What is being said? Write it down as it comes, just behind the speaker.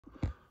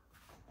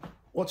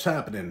What's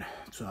happening?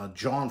 It's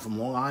John from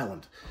Long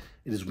Island.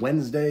 It is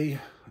Wednesday,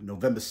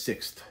 November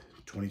 6th,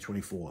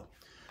 2024.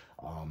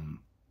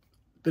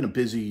 Been a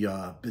busy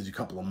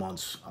couple of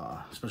months,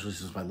 especially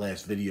since my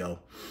last video.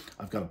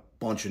 I've got a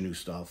bunch of new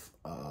stuff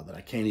that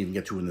I can't even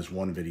get to in this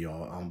one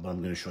video, but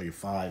I'm going to show you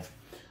 5.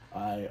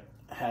 I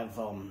have,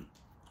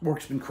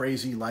 work's been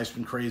crazy, life's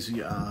been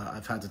crazy.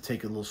 I've had to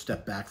take a little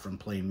step back from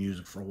playing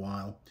music for a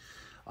while.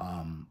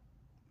 But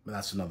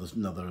that's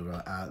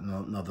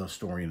another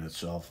story in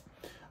itself.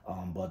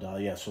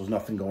 Yeah, so there's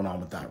nothing going on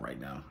with that right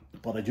now.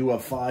 But I do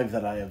have 5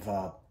 that I have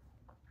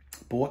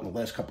bought in the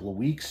last couple of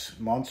weeks,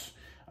 months.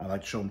 I'd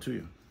like to show them to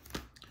you.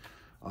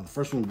 The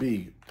first one would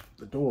be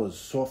The Doors,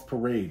 Soft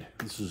Parade.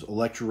 This is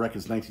Elektra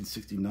Records,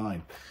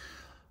 1969.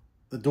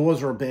 The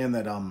Doors are a band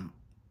that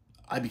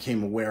I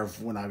became aware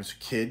of when I was a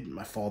kid.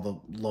 My father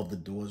loved The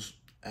Doors.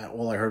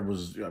 All I heard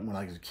was, when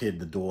I was a kid,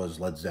 The Doors,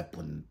 Led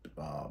Zeppelin,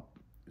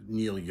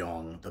 Neil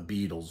Young, The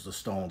Beatles, The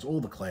Stones,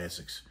 all the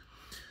classics.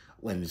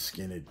 Leonard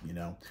Skinner, you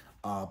know.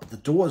 But The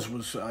Doors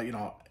was,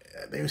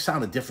 they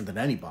sounded different than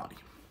anybody.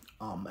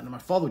 And my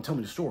father would tell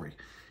me the story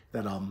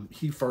that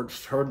he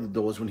first heard of The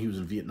Doors when he was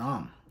in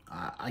Vietnam.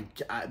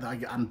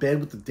 I'm bad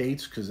with the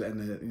dates because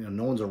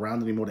no one's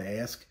around anymore to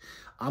ask.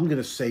 I'm going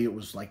to say it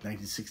was like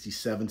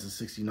 1967 to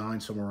 69,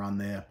 somewhere around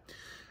there,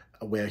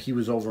 where he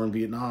was over in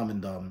Vietnam,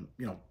 and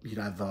he'd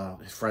have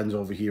his friends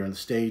over here in the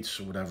States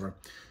or whatever,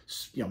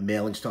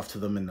 mailing stuff to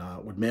them, and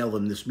would mail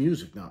them this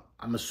music. Now,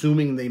 I'm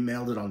assuming they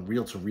mailed it on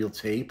reel-to-reel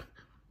tape.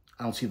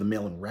 I don't see the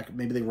mail-in record.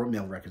 Maybe they wrote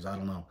mail records. I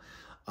don't know.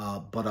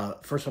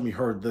 First time he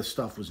heard this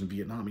stuff was in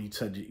Vietnam. He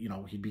said,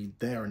 he'd be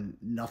there and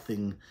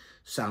nothing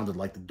sounded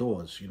like The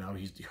Doors. He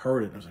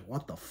heard it and I was like,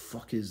 what the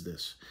fuck is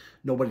this?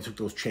 Nobody took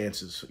those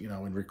chances,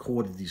 and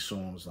recorded these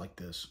songs like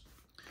this.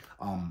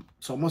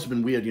 So it must have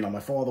been weird. My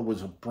father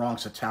was a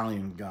Bronx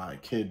Italian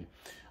kid.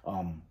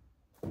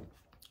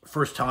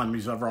 First time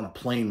he's ever on a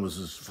plane was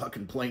his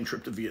fucking plane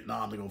trip to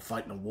Vietnam to go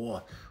fight in a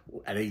war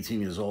at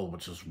 18 years old,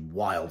 which is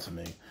wild to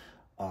me.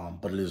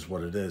 But it is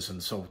what it is.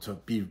 And so to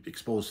be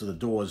exposed to The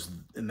Doors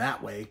in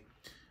that way,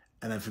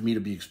 and then for me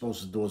to be exposed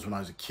to The Doors when I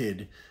was a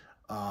kid,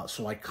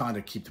 so I kind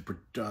of keep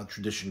the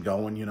tradition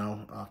going,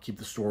 keep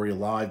the story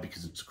alive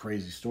because it's a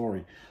crazy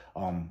story.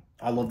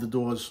 I love The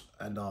Doors,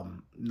 and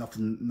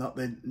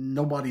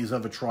nobody has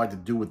ever tried to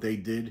do what they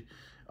did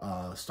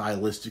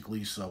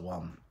stylistically,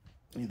 so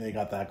they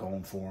got that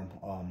going for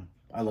them.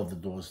 I love The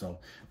Doors, though.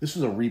 This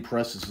is a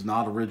repress. This is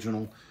not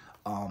original.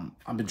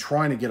 I've been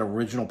trying to get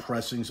original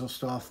pressings of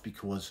stuff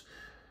because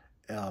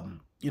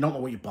you don't know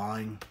what you're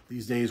buying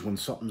these days when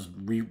something's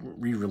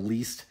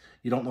re-released.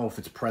 You don't know if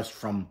it's pressed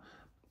from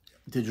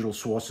digital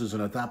sources,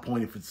 and at that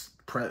point, if it's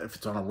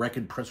on a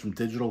record pressed from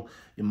digital,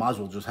 you might as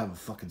well just have a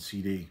fucking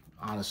CD,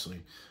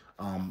 honestly.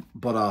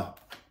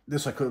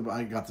 This I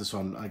got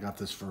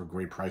this for a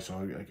great price,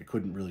 so I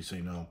couldn't really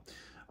say no.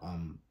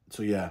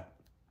 So yeah,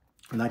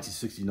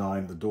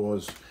 1969, The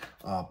Doors.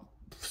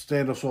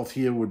 Standoffs off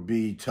here would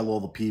be Tell All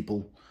the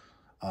People.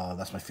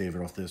 That's my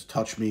favorite off this.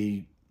 Touch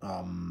Me.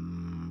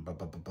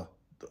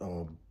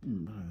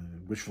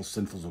 Wishful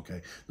Sinful's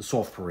okay. The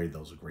Soft Parade,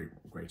 though, is a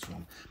great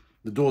song.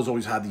 The Doors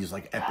always had these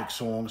like epic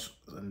songs,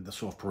 and the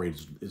Soft Parade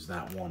is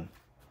that one.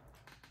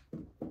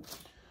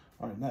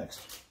 All right,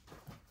 next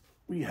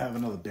we have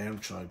another band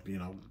which I've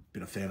been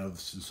a fan of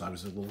since I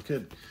was a little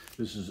kid.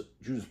 This is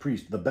Judas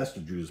Priest, The Best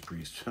of Judas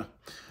Priest,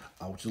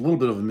 which is a little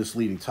bit of a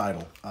misleading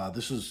title.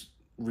 This is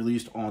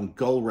released on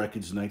Gull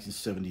Records in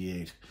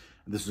 1978.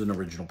 This is an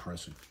original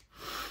pressing.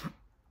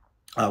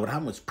 What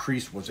happened with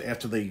Priest was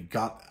after they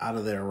got out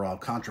of their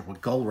contract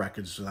with Gull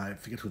Records, and I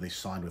forget who they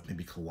signed with,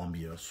 maybe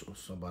Columbia or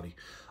somebody,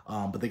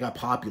 but they got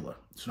popular.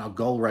 So now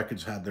Gull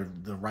Records had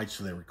the rights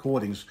to their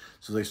recordings,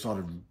 so they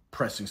started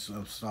pressing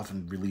some stuff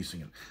and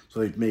releasing it. So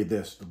they've made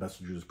this, The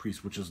Best of Judas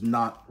Priest, which is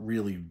not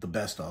really the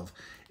best of.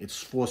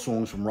 It's 4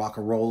 songs from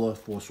Rock-A-Rolla,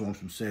 4 songs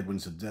from Sad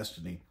Wings of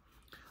Destiny.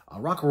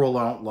 Rock-A-Rolla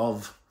I don't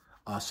love.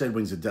 Sad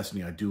Wings of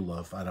Destiny I do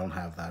love. I don't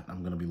have that. I'm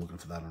going to be looking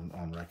for that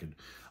on record.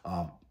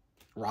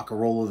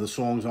 Rock-A-Rolla, the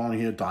songs on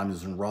here.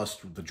 Diamonds and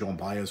Rust, the Joan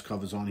Baez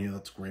covers on here.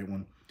 That's a great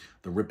one.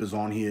 The Rip is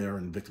on here,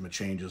 and Victim of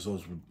Changes.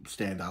 Those would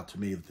stand out to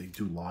me that they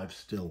do live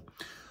still.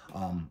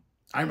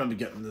 I remember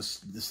getting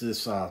this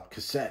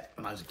cassette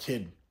when I was a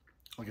kid.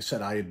 Like I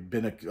said, I had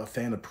been a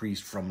fan of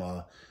Priest from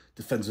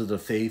Defense of the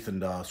Faith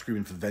and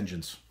Screaming for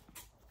Vengeance.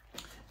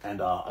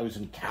 And I was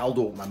in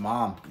Caldor with my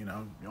mom,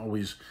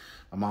 always.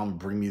 My mom would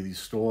bring me to these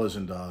stores,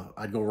 and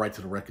I'd go right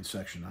to the record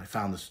section. I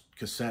found this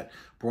cassette,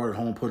 brought it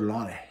home, put it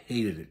on. I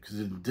hated it because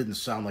it didn't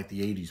sound like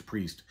the 80s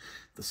Priest.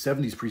 The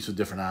 70s Priest is a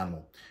different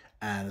animal,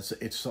 and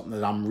it's something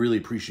that I'm really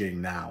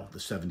appreciating now, the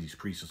 70s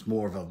Priest. It's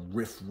more of a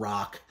riff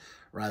rock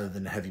rather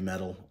than heavy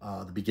metal.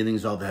 The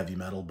beginnings of heavy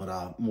metal,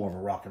 but more of a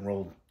rock and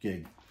roll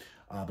gig.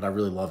 But I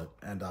really love it,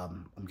 and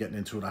I'm getting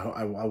into it.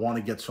 I want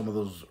to get some of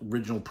those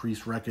original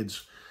Priest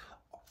records,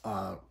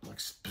 like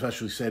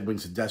especially Sad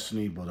Wings of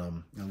Destiny, but a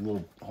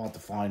little hard to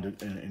find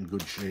it in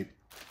good shape.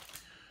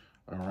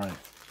 All right.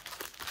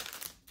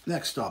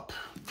 Next up,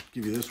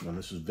 give you this one.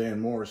 This is Van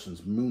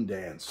Morrison's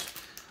Moondance.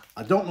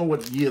 I don't know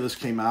what year this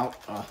came out,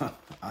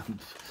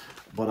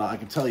 but I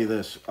can tell you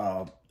this.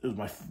 It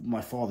was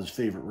my father's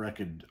favorite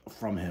record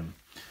from him.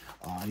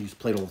 He used to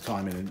play it all the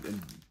time,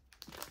 and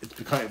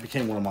it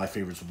became one of my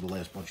favorites over the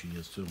last bunch of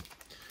years, too.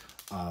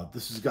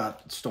 This has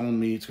got Stone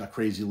Me, it's got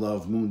Crazy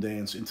Love,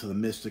 Moondance, Into the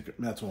Mystic.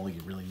 That's all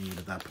you really need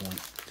at that point.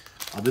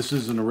 This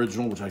is an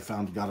original, which I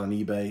got on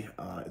eBay.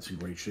 It's in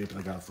great shape, and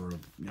I got it for a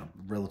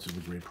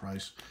relatively great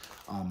price.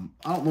 I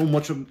don't know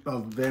much of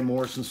Van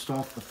Morrison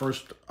stuff. The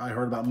first I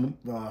heard about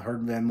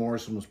Van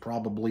Morrison was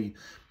probably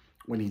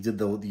when he did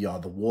the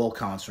Wall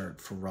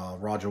concert for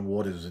Roger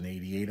Waters in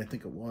 '88, I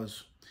think it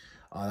was.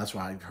 That's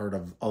why I heard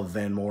of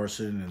Van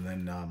Morrison, and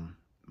then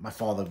my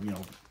father,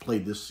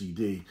 played this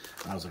CD,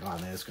 and I was like, oh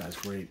man, this guy's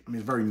great. I mean,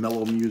 it's very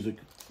mellow music,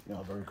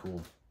 very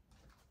cool.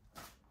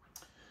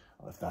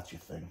 If that's your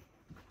thing.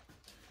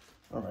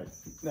 All right,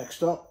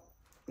 next up,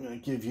 I'm going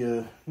to give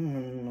you,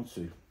 let's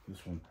see,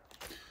 this one.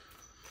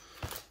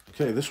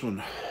 Okay, this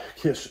one,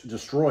 Kiss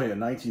Destroyer,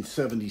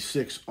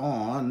 1976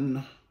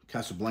 on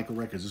Casablanca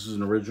Records. This is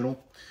an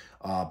original,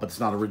 but it's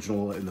not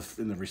original in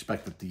the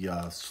respect that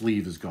the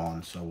sleeve is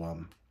gone,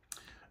 so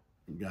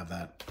you have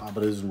that. But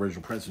it is an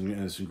original press, and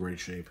it's in great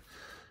shape.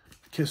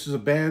 Kiss is a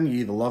band,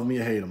 you either love me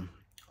or hate them.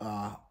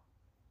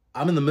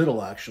 I'm in the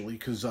middle, actually,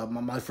 because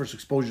my first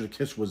exposure to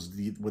Kiss was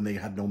when they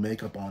had no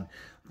makeup on,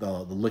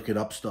 the Lick It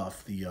Up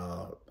stuff, the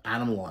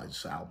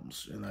Animalize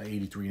albums in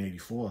 '83 and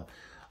 '84.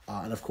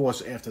 And of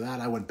course, after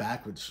that, I went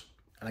backwards,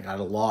 and I got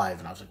it live,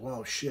 and I was like,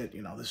 "Whoa, shit!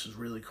 This is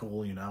really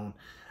cool." And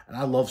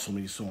I love so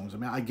many songs. I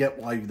mean, I get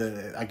why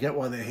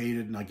they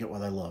hated, and I get why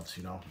they loved.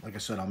 Like I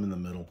said, I'm in the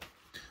middle.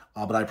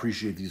 But I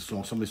appreciate these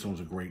songs. Some of these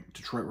songs are great.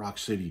 Detroit Rock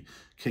City,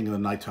 King of the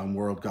Nighttime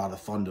World, God of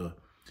Thunder,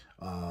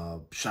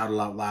 Shout It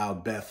Out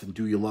Loud, Beth, and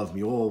Do You Love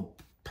Me, all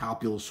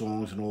popular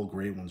songs and all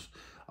great ones.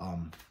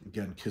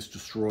 Again, Kiss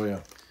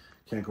Destroyer,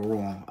 can't go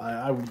wrong.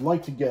 I would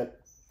like to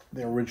get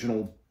the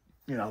original,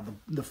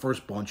 the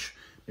first bunch,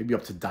 maybe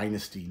up to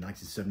Dynasty,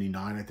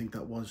 1979, I think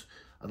that was.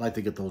 I'd like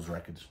to get those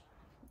records.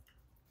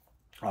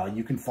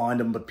 You can find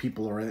them, but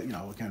people are,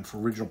 again, for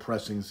original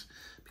pressings,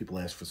 people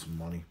ask for some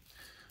money.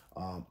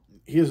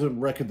 Here's a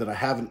record that I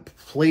haven't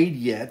played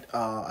yet.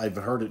 I've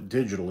heard it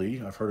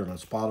digitally. I've heard it on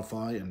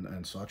Spotify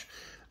and such.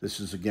 This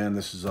is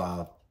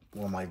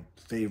one of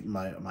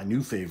my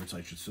new favorites,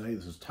 I should say.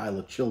 This is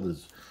Tyler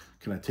Childers,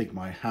 Can I Take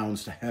My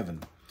Hounds to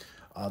Heaven?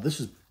 This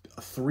is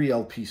a 3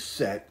 LP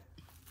set,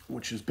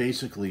 which is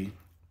basically,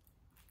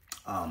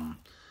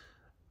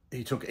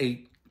 he took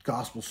 8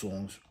 gospel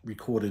songs,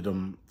 recorded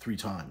them 3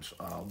 times.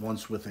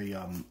 Once with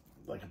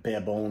like a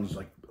bare bones,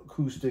 like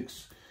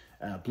acoustics,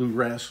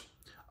 bluegrass.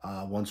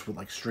 Once with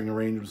like string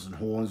arrangements and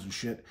horns and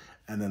shit,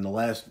 and then the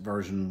last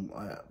version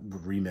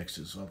with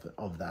remixes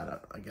of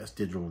that, I guess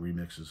digital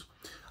remixes.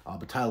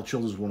 But Tyler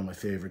Childers is one of my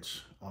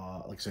favorites.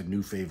 Like I said,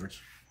 new favorites.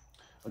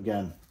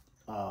 Again,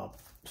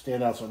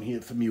 standouts on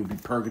here for me would be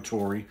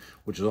Purgatory,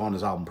 which is on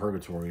his album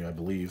Purgatory, I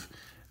believe,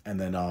 and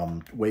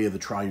then Way of the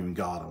Triune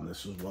God on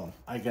this as well.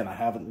 Again, I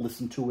haven't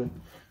listened to it,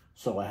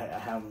 so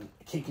I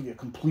can't give you a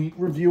complete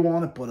review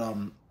on it, but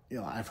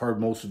I've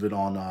heard most of it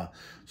on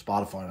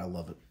Spotify, and I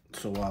love it.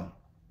 So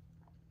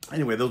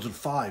anyway, those are the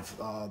 5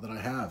 that I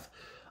have.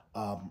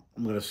 I'm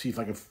going to see if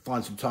I can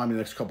find some time in the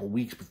next couple of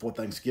weeks before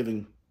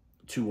Thanksgiving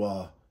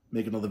to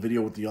make another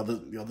video with the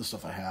other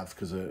stuff I have,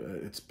 because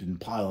it's been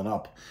piling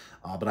up.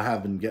 But I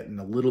have been getting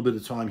a little bit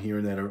of time here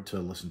and there to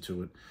listen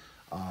to it.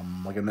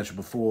 Like I mentioned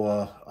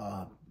before,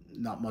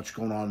 not much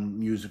going on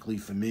musically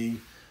for me.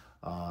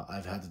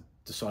 I've had to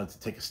decide to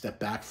take a step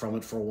back from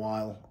it for a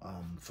while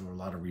for a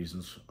lot of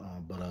reasons.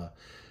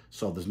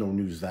 So there's no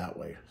news that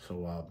way.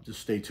 So just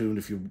stay tuned.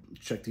 If you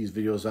check these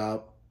videos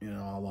out,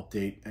 I'll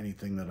update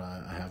anything that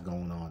I have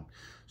going on.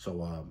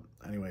 So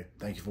anyway,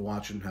 thank you for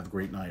watching. Have a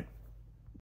great night.